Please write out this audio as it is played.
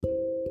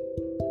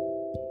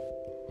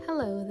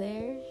Hello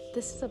there.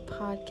 This is a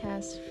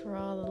podcast for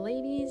all the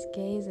ladies,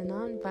 gays, and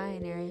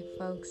non-binary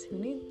folks who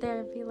need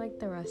therapy like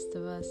the rest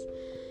of us.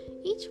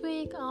 Each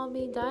week, I'll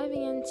be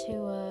diving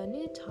into a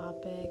new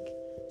topic,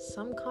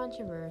 some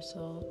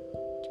controversial,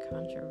 I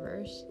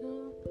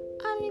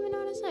don't even know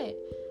how to say it,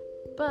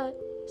 but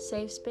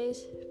safe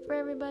space for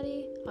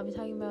everybody. I'll be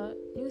talking about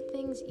new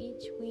things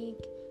each week,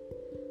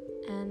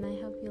 and I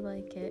hope you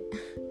like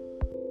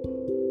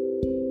it.